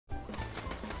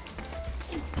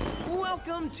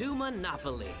Welcome to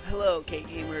Monopoly. Hello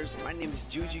K-Gamers, my name is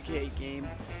jujuKgame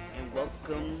and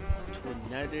welcome to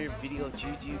another video of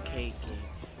jujuKgame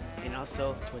and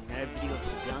also to another video of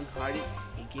the Young Hearted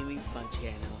and Gaming Fun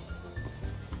channel.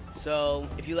 So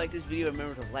if you like this video,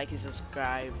 remember to like and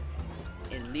subscribe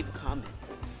and leave a comment.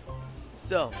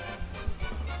 So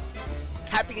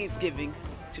happy Thanksgiving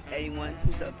to anyone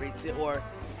who celebrates it, or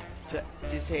to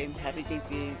just say happy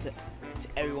Thanksgiving to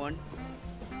everyone.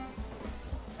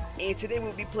 And today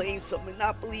we'll be playing some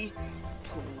Monopoly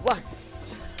Plus.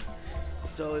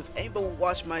 So if anyone will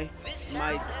watch my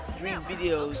three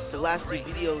videos, the last three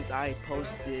videos I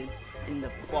posted in the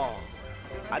fall,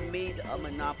 I made a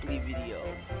Monopoly video.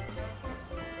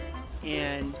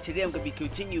 And today I'm going to be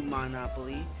continuing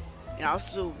Monopoly. And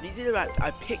also,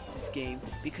 I picked this game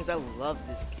because I love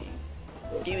this game.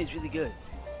 This game is really good.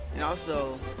 And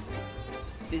also,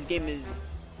 this game is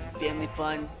family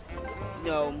fun. You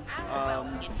know,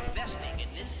 investing in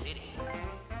this city.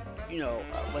 You know,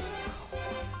 what's it called?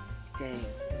 Dang,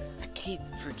 I keep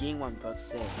forgetting what I'm about to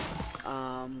say.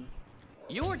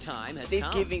 Your time has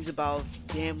Thanksgiving's about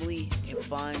family and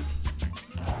fun,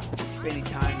 spending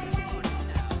time.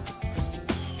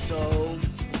 So,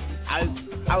 I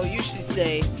will usually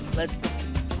say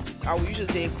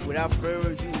without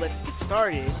further ado, let's get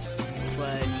started.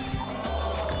 But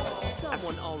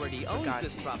someone already owns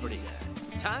this property.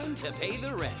 Time to pay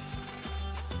the rent.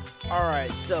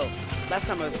 Alright, so last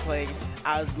time I was playing,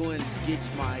 I was going to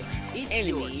get my enemy,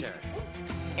 your turn.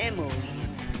 Emily.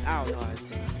 I don't know how to say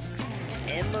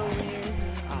it. Emily.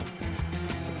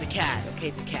 The cat.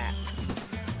 Okay, the cat.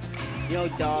 You know,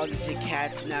 dogs and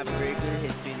cats have a very good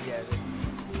history together.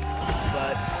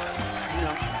 But, you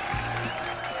know,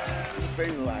 it's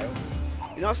very reliable.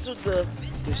 And also the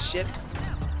ship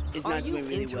is not doing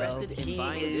really well. Are you interested in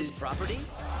buying this property?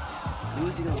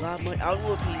 Losing a lot of money. I don't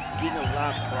know if he's getting a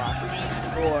lot of property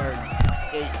or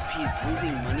if he's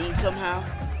losing money somehow.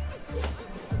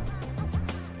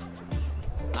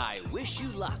 I wish you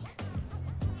luck.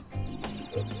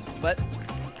 But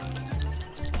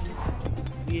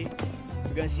we're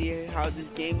gonna see how this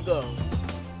game goes.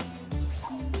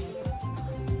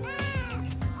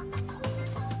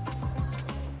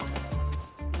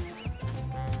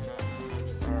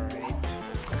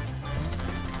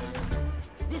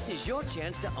 This is your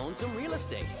chance to own some real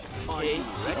estate. Okay,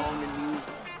 she owned a new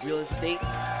real estate,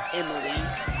 Emily.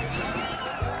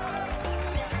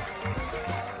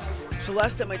 So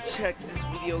last time I checked, this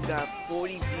video got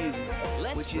 40 views,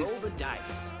 which is roll the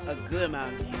dice. A good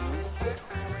amount of views.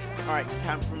 Alright,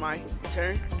 time for my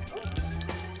turn.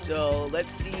 So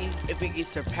let's see if we can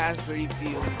surpass 30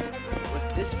 views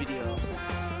with this video.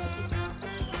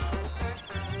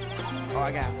 Oh,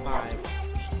 I got 5.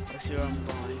 Let's see where I'm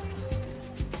going.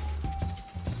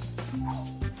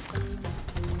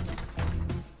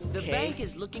 The bank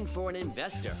is looking for an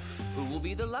investor. Who will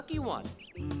be the lucky one?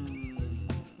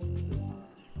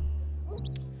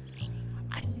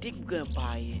 I think I'm gonna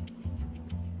buy it.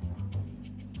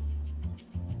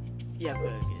 Yeah, I'm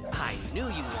gonna get it. I knew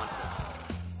you wanted it.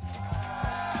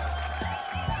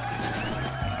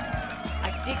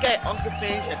 I think I also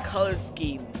finished a color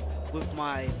scheme with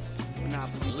my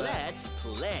Monopoly. Let's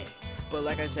play. But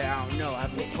like I said, I don't know. I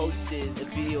haven't posted a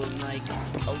video in like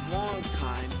a long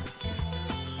time.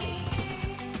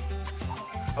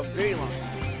 A very long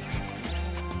time.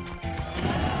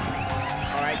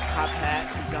 Alright, Top Hat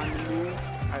is on the move.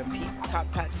 I repeat, Top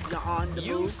Hat is on the move.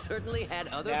 You certainly had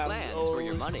other plans for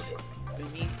your money.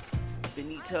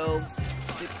 Benito,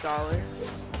 $6.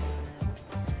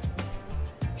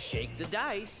 Shake the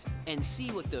dice and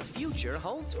see what the future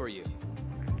holds for you.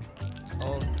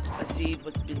 Oh, let's see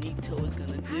what Benito is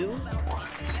gonna do.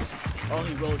 Oh,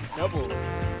 he rolled double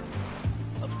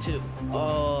of 2.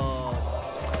 Oh.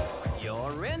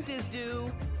 Your rent is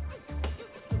due.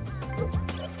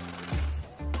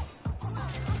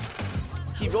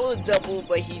 He rolled a double,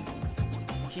 but he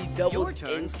doubled Your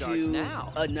turn starts into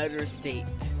now. Another state.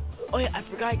 Oh yeah, I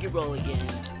forgot I could roll again.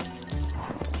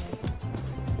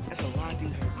 That's a lot of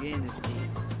things I forget in this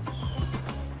game.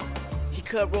 He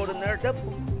could have rolled another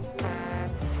double.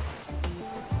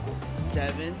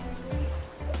 7.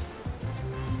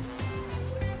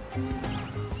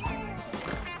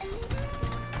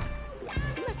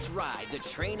 Let's ride the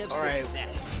train of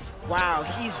success. Wow,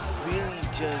 he's really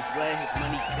just letting his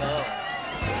money go.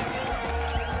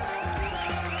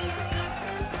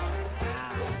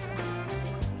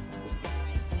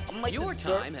 Wow. Like your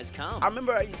time has come. I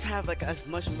remember I used to have like as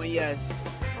much money as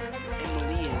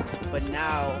Emily, but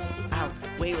now I have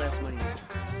way less money.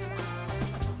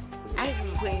 I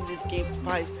haven't been playing this game for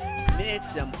 5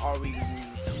 minutes and I'm already losing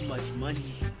so much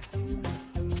money.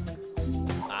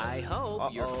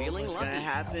 hope you're feeling what's lucky. gonna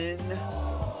happen?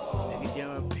 Maybe you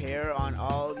repair on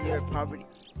all your property.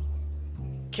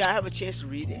 Can I have a chance to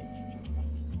read it?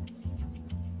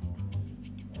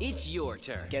 It's your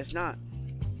turn. Guess not.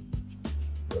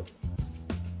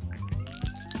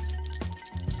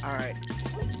 Alright.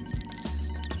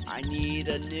 I need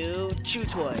a new chew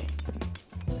toy.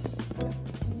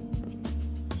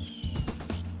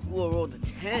 We'll roll the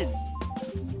 10. 1,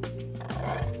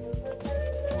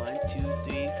 2,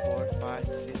 3, 4, 5,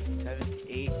 6, 7,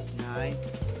 8, 9,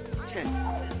 10.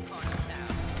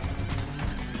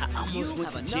 I almost You went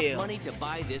have to enough jail. money to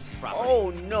buy this property. Oh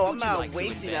no, I'm Would you not like to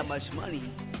wasting that invest? much money.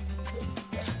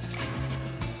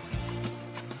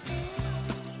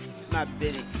 I'm not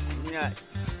bidding. I'm not.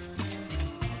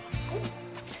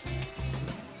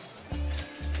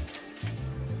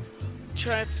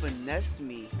 Try to finesse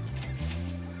me.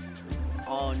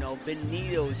 Oh no,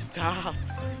 Benito, stop.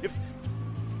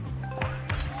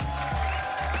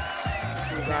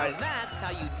 Now that's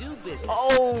how you do business.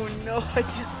 Oh no, I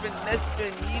just finessed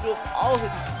Benito all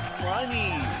his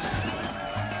money.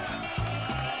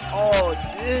 Oh,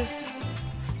 this.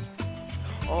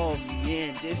 Oh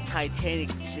man, this Titanic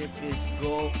ship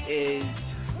is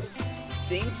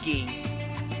sinking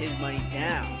his money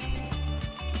down.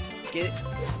 Get it?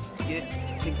 Get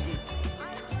it? Sinking.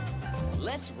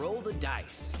 Let's roll the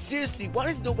dice. Seriously, why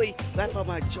does nobody laugh at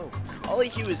my joke? All I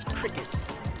hear is crickets.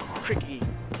 Cricketing.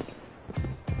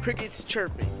 Crickets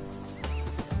chirping.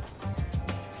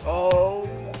 Oh.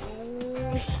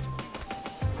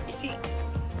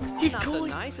 He's Not going. the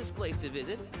nicest place to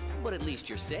visit, but at least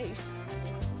you're safe.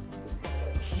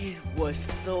 He was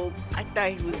so. I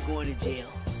thought he was going to jail.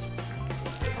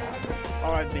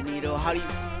 Alright, Benito, how are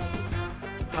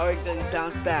you gonna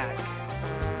bounce back?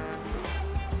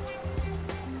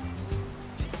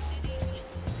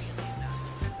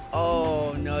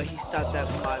 Oh no, he stopped at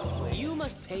my place. You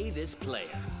must pay this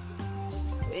player.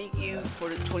 Thank you for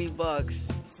the 20 bucks.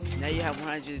 Now you have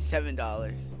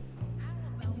 $107.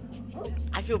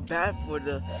 I feel bad for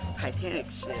the Titanic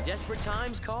ship. Desperate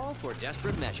times call for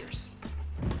desperate measures.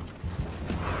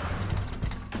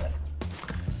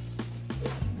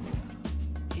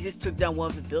 He just took down one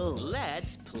of the buildings.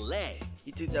 Let's play.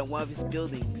 He took down one of his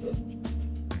buildings.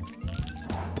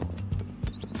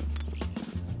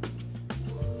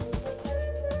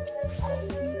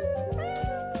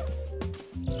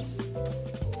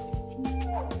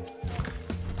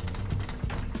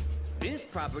 This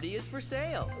property is for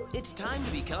sale. It's time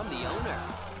to become the owner.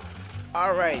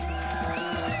 Alright.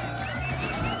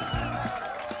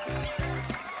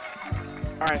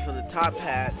 Alright, so the top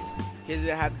hat, he doesn't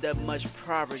have that much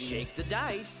property. Shake the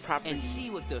dice Property. and see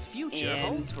what the future And-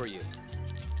 holds for you.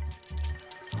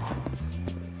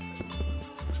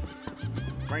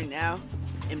 Right now,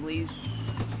 Emily's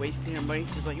wasting her money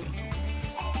just like me.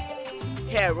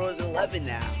 Yeah, I rolled 11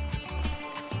 now.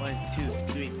 1, 2,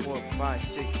 3, 4, 5,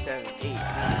 6, 7, 8, 9,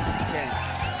 10,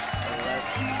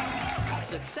 11.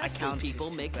 Successful counted people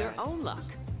too make their fast. own luck.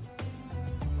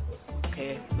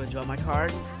 Okay, I'm gonna draw my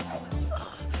card.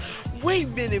 Wait a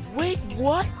minute, wait,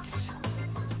 what?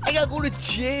 I gotta go to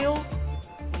jail?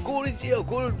 Go to jail,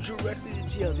 go directly to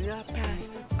jail. Do not pass,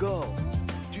 go.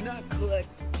 Do not collect.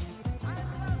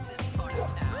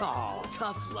 Oh,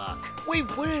 tough luck. Wait,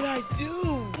 what did I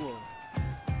do?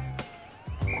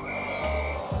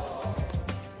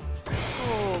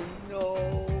 Oh no.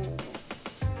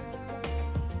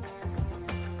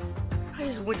 I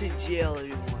just went to jail,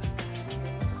 everyone.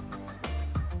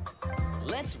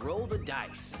 Let's roll the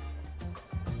dice.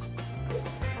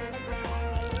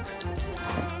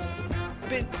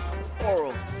 Been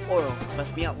oral.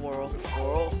 Must be out oral.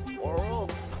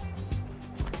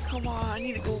 Come on, I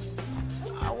need to go.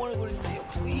 I want to go to jail,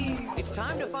 please. It's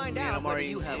time to find Man, out I'm whether already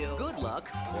you in have jail. good luck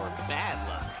or bad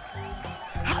luck.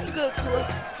 How you gonna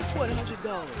collect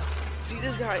 $100? See,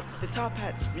 this guy, the top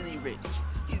hat, is really rich.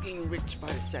 He's getting rich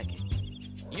by the second.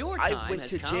 Your I time went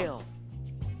has to come. jail.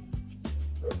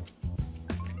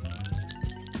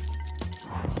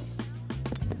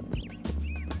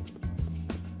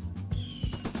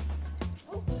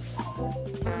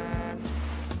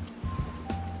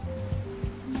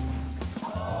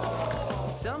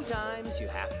 Sometimes you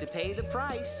have to pay the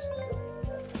price.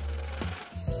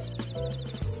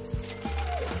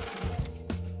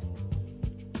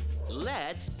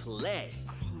 Let's play.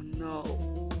 Oh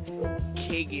no.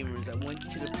 K-gamers, I went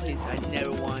to the place I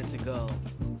never wanted to go.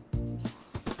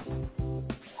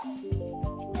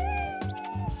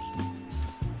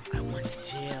 I went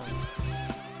to jail.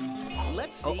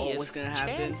 Let's see Uh-oh, if what's gonna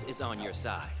happen? chance is on your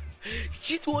side.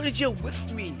 She's going to jail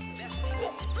with me. Investing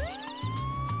in this city.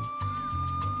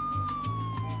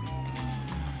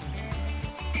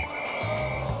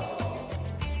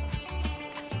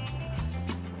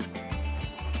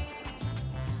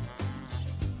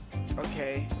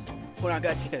 Okay. Hold on, I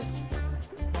gotta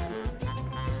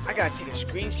take a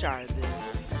screenshot of this.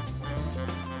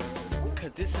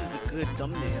 Cause this is a good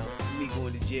thumbnail for me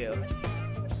going to jail.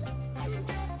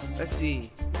 Let's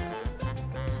see.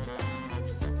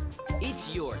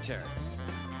 It's your turn.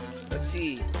 Let's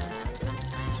see.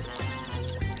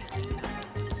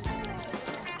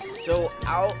 So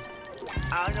I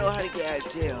don't know how to get out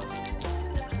of jail.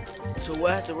 So what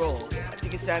I have to roll? I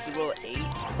think it's I have to roll 8.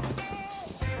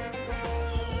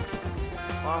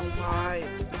 Or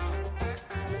 5.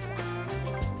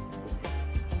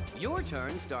 Your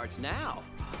turn starts now.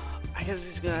 I guess I'm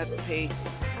just gonna have to pay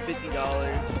 $50.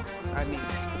 I mean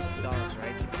 $50,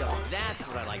 right? $50. That's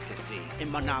what I like to see.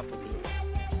 In Monopoly.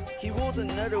 He rolled a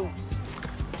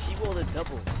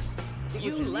double.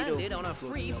 You landed on a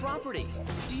free property.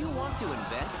 Do you want to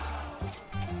invest?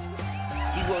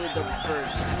 He rolled a double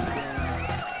first.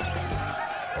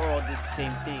 Or all did the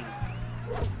same thing.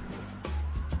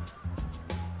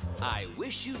 I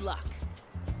wish you luck.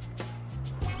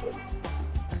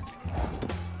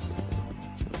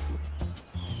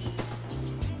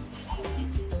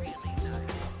 It's really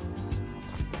nice.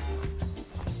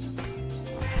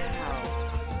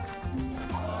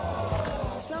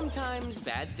 Sometimes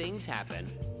bad things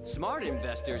happen. Smart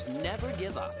investors never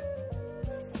give up.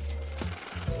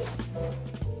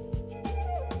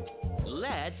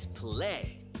 Let's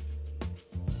play.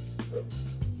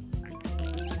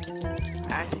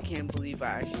 I actually can't believe I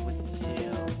actually went to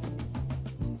jail.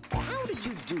 How did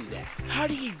you do that? How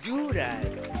did he do that?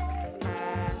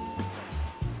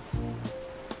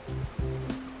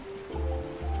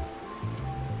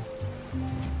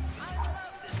 I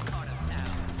love this part of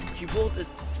town. He rolled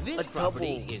This a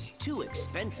property double. is too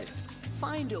expensive.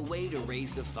 Find a way to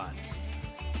raise the funds.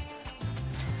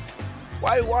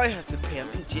 Why do I have to pay? I'm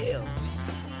in jail.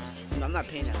 No, I'm not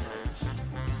paying that much.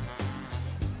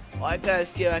 Oh, I gotta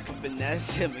see if I can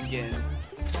finesse him again.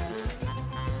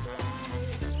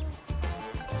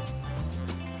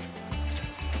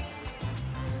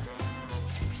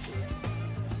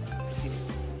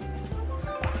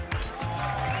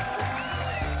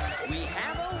 We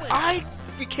have a winner. I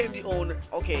became the owner.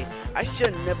 Okay, I should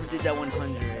have never did that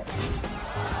 100.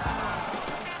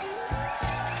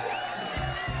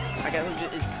 I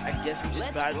guess I'm just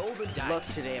Let's bad roll the dice. luck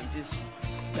today. I'm just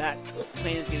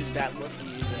playing this game is bad luck for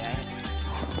me today.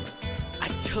 I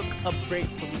took a break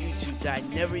from YouTube that I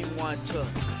never even wanted to.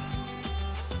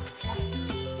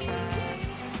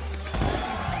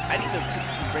 I need to put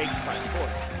some breaks by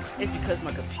 4. It's because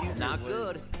my computer Not was...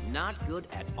 good. Not good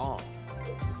at all.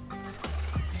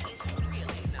 It's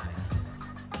really nice.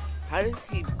 How does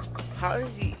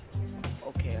he...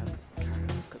 Okay, I'm kind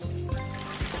of confused.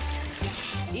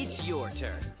 It's your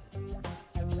turn.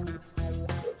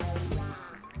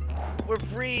 We're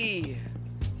free!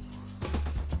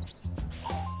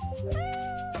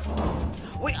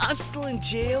 Wait, I'm still in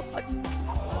jail?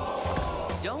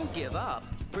 Don't give up.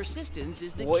 Persistence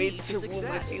is the Way key to to rule my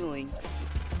success. feelings.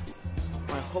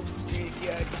 My hopes to be to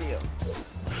get out of jail.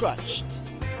 Crushed.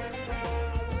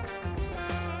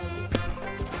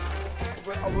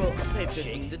 I'll pay 50.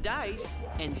 Shake the dice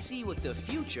and see what the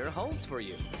future holds for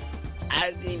you.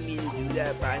 I didn't mean to do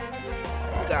that, but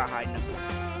I got a high number.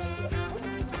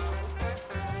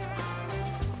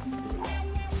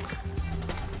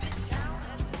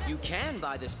 You can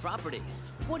buy this property.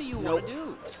 What do you Nope. want to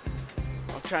do?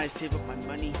 I'll try to save up my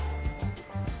money.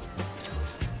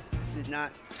 This is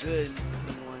not good,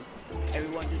 everyone.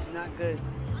 Everyone, this is not good.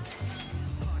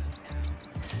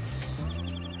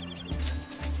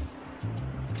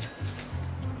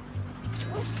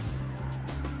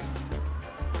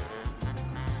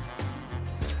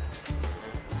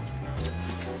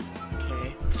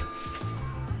 Okay.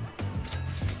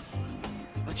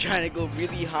 I'm trying to go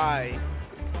really high.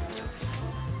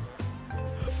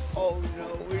 Oh no,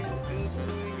 we're still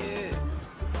doing it.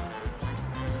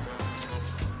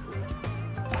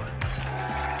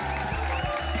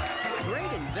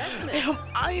 Great investment. Damn,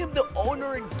 I am the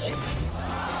owner again.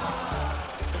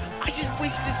 I just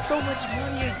wasted so much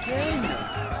money again.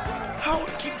 How do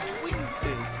I keep doing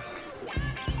this?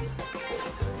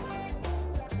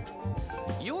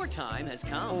 Your time has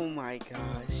come. Oh my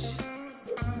gosh.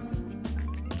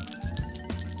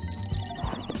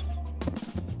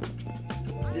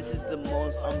 This is the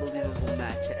most unbelievable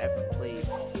match I ever played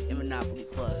in Monopoly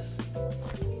Plus.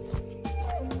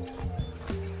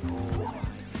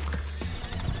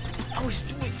 I was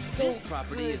doing so This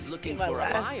property good is looking in my for a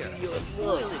last buyer. video. Will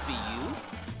Look, it be you?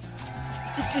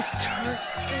 it just turned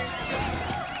into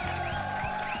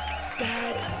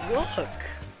bad luck.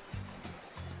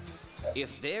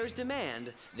 If there's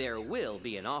demand, there will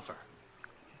be an offer.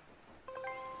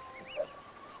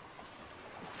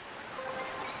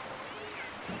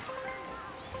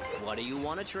 What do you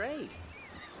want to trade?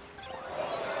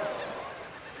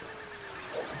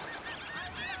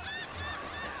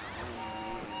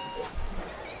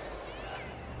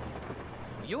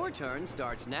 Your turn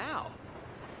starts now.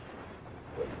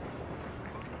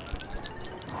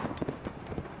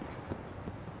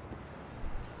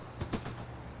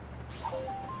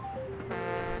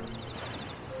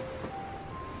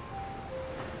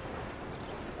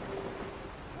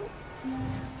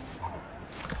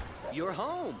 You're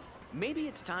home. Maybe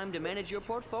it's time to manage your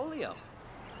portfolio.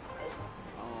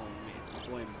 Oh man, I'm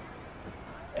going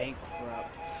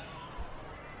bankrupt.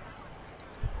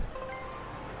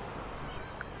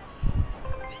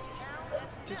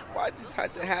 Just why does this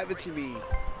have to happen to me?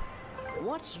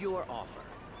 What's your offer?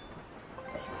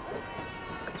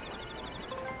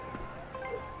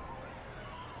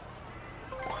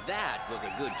 That was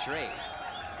a good trade.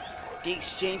 They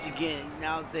exchanged again.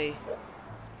 Now they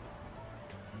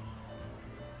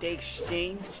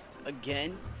exchanged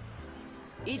again.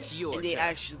 It's your and they turn.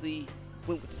 actually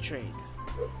went with the trade.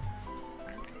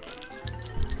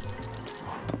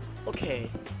 Okay.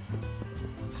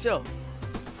 So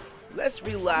let's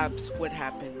relapse what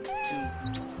happened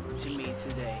to me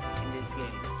today in this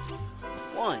game.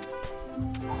 1.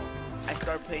 I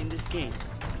start playing this game.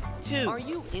 2. Are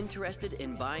you interested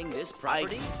in buying this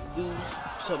property? I lose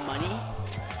some money.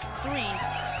 3.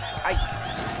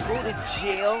 I go to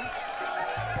jail.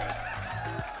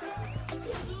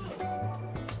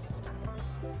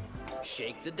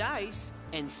 Shake the dice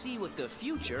and see what the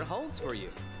future holds for you.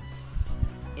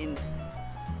 In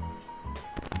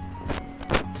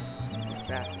what's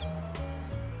that?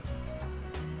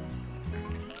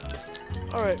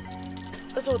 Alright,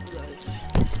 let's hold the dice.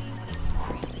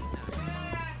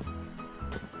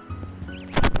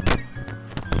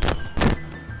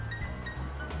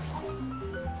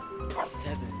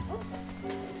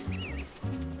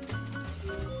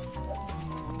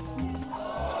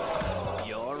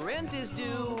 Is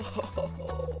due.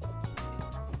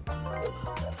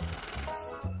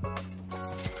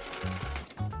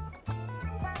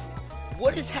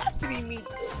 What is happening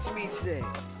to me today?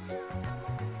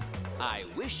 I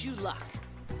wish you luck.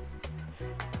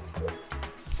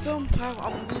 Somehow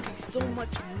I'm losing so much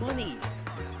money.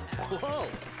 Whoa,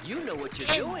 you know what you're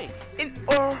doing. An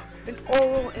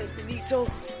Oro and Benito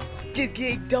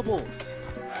get doubles.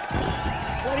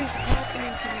 What is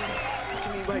happening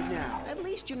to me right now? At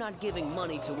least you're not giving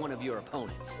money to one of your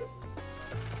opponents.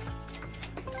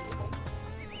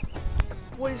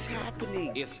 What is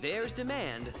happening? If there's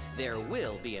demand, there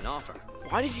will be an offer.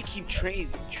 Why does he keep trading?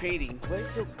 What is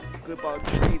so good about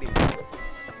trading?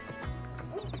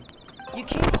 You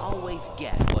can't always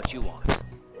get what you want.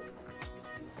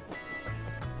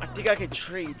 I think I can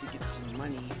trade to get some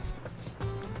money.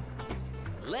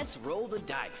 Let's roll the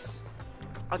dice.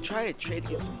 I'll try to trade to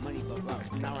get some money, but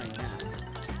not right now.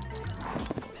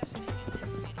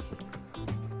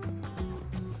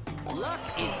 Luck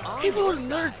is on People your are side.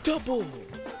 another double.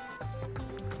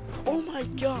 Oh my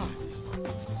god.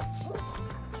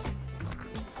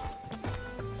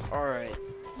 Alright.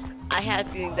 I had a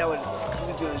feeling that he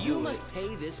was gonna do You it. must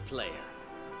pay this player.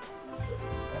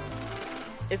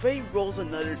 If he rolls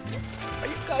another, are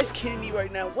you guys kidding me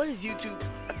right now? What is YouTube?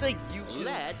 I feel like YouTube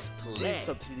Let's did play.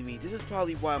 something to me. This is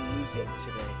probably why I'm losing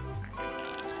today.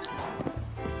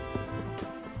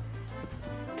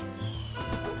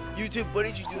 YouTube, what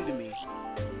did you do to me?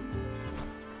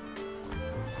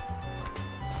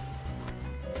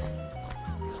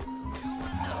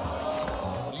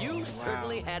 You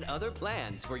certainly had other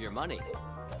plans for your money.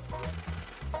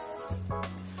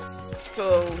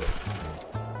 So,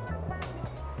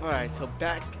 alright, so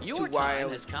back Your to why I time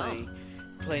was has come.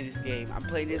 playing this game. I'm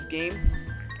playing this game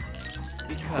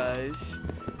because,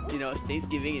 you know, it's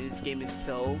Thanksgiving and this game is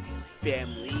so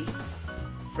family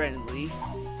friendly.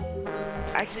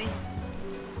 Actually,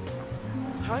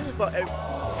 how about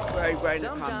write in the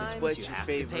comments Sometimes what's you your have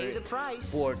to pay the favorite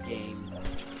price. board game?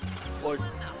 Or it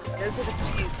doesn't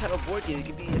have to be a type of board game, it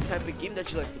could be a type of game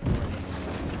that you like to play.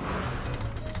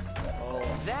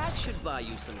 Oh, That should buy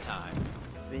you some time.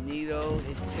 Benito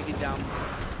is taking down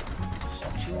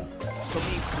so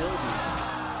many buildings.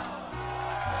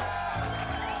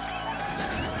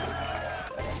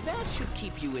 That should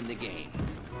keep you in the game.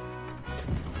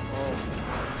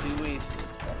 Oh, doing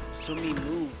so many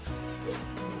moves.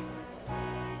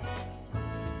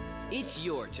 It's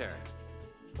your turn.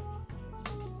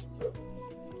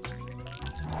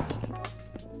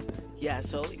 Yeah,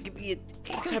 so it could be a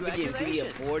type of game. It could be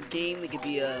a board game. It could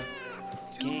be a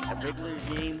regular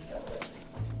game.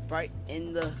 Right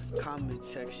in the comment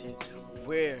section,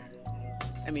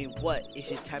 what is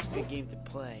your type of game to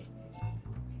play?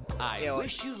 I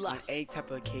wish you on luck. any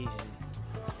type of occasion.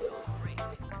 So great.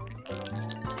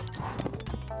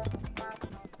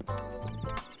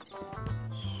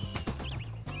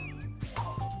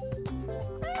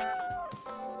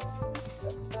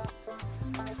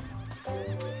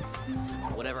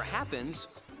 Whatever happens,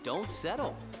 don't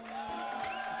settle.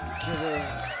 Get in.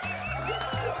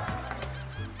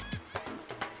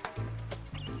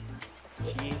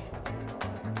 She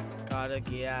gotta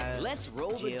get out of Let's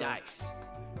roll the jail dice.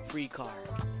 free card.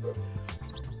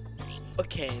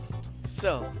 Okay,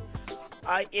 so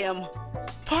I am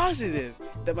positive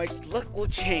that my luck will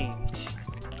change.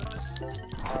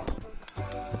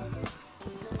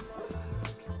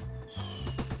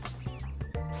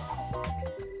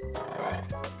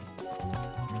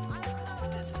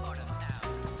 This part of town.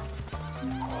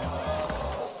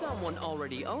 Someone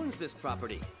already owns this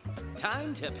property.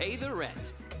 Time to pay the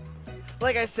rent.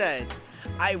 Like I said,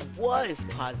 I was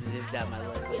positive that my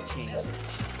luck would change.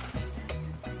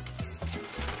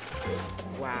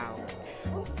 Wow.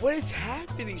 What is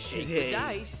happening Shake today? the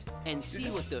dice and see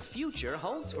what the future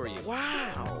holds for you.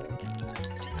 Wow.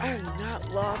 I have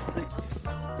not lost the...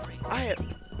 I have...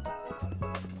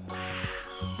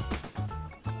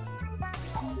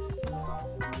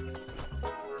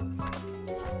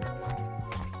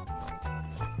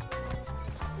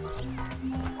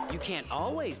 You can't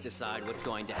always decide what's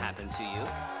going to happen to you.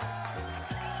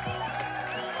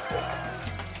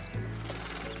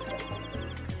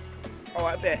 Oh,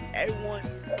 I bet everyone...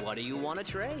 What do you want to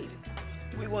trade?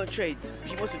 We want to trade.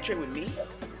 He wants to trade with me?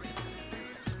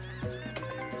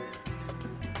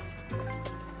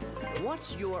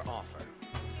 What's your offer?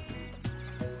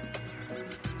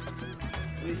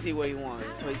 Let me see what he wants.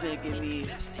 So he's gonna give me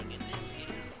Investing in this city.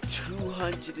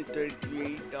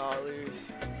 $233.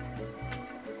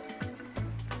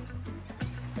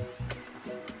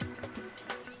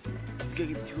 He's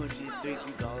gonna give me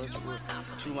 $233 for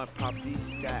two of my properties.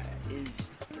 That is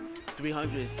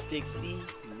 $360.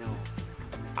 No,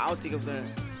 I don't think I'm gonna.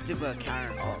 I think I'm gonna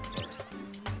counter offer.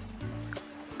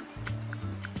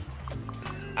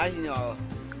 As you know.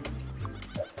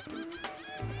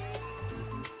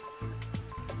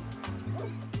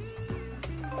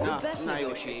 The best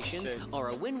negotiations are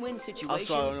a win-win situation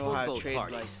Also, I don't know for how to both trade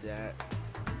parties. like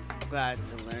that. Glad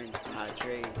to learn how to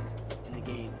trade in the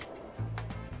game.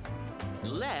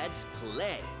 Let's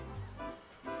play.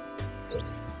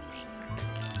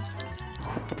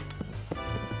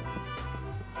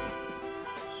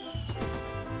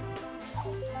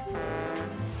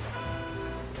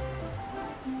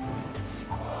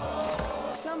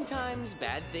 Sometimes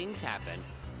bad things happen.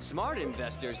 Smart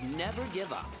investors never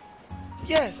give up.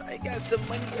 Yes, I got some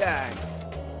money back.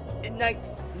 It might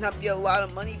not be a lot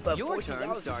of money, but Your $14 turn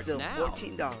is starts still now.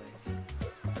 $14.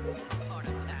 This part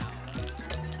of town.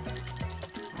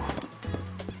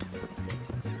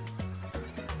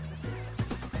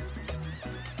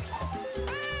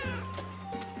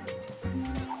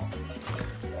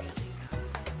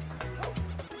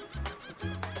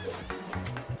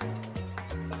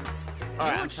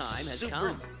 Alright, Your I'm time has super,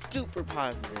 come. super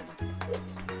positive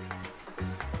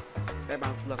that my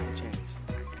luck will change.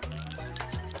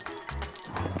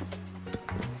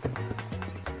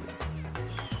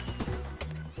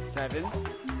 Seven.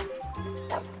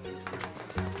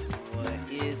 What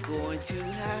is going to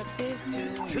happen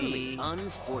to Truly me?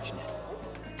 unfortunate.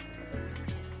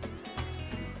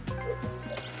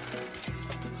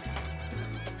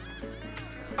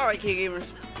 Alright, K-Gamers.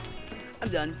 I'm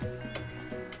done.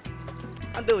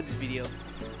 I'm done with this video.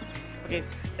 Okay.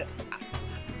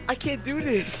 I can't do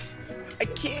this. I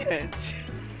can't.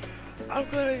 I'm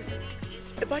gonna...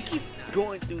 If I keep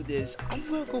going through this, I'm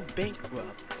gonna go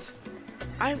bankrupt.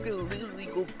 I'm gonna literally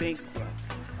go bankrupt.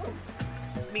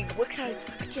 I mean, what kind of...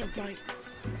 I can't buy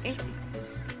anything.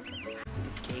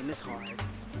 This game is hard.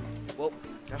 Well,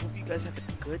 I hope you guys have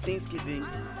a good Thanksgiving.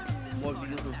 More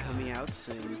videos are coming out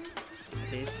soon.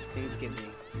 This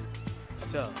Thanksgiving.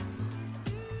 So,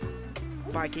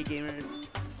 bye, K-Gamers.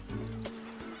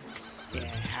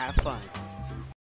 Yeah, have fun.